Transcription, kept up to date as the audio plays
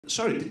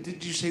Sorry,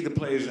 did you say the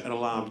players are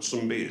allowed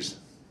some beers?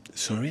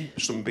 Sorry?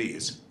 Some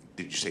beers?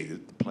 Did you say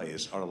that the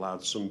players are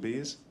allowed some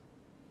beers?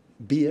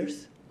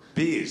 Beers?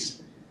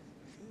 Beers?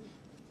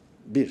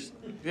 Beers.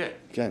 Yeah.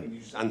 Can. You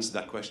just answered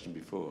that question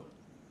before.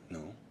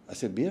 No. I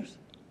said beers?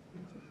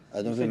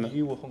 I don't You remember. said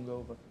you were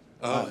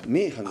hungover.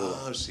 Me,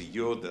 hungover. Oh, see,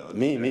 you're the...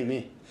 Me.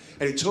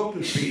 And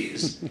talking of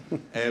beers,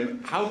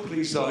 how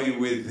pleased are you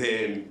with...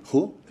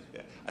 Who?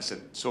 I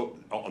said, so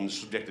on the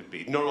subject of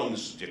beers, not on the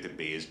subject of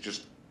beers,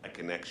 just a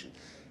connection.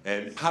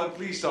 How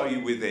pleased are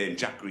you with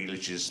Jack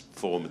Grealish's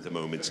form at the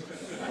moment?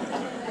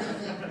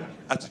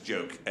 That's a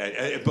joke.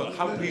 But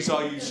how pleased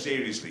are you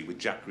seriously with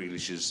Jack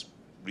Grealish's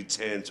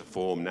return to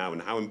form now,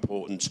 and how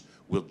important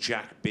will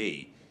Jack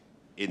be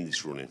in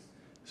this running?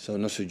 So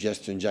no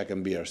suggestion, Jack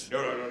and beers?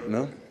 No.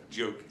 No?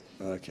 Joke.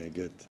 Okay, good.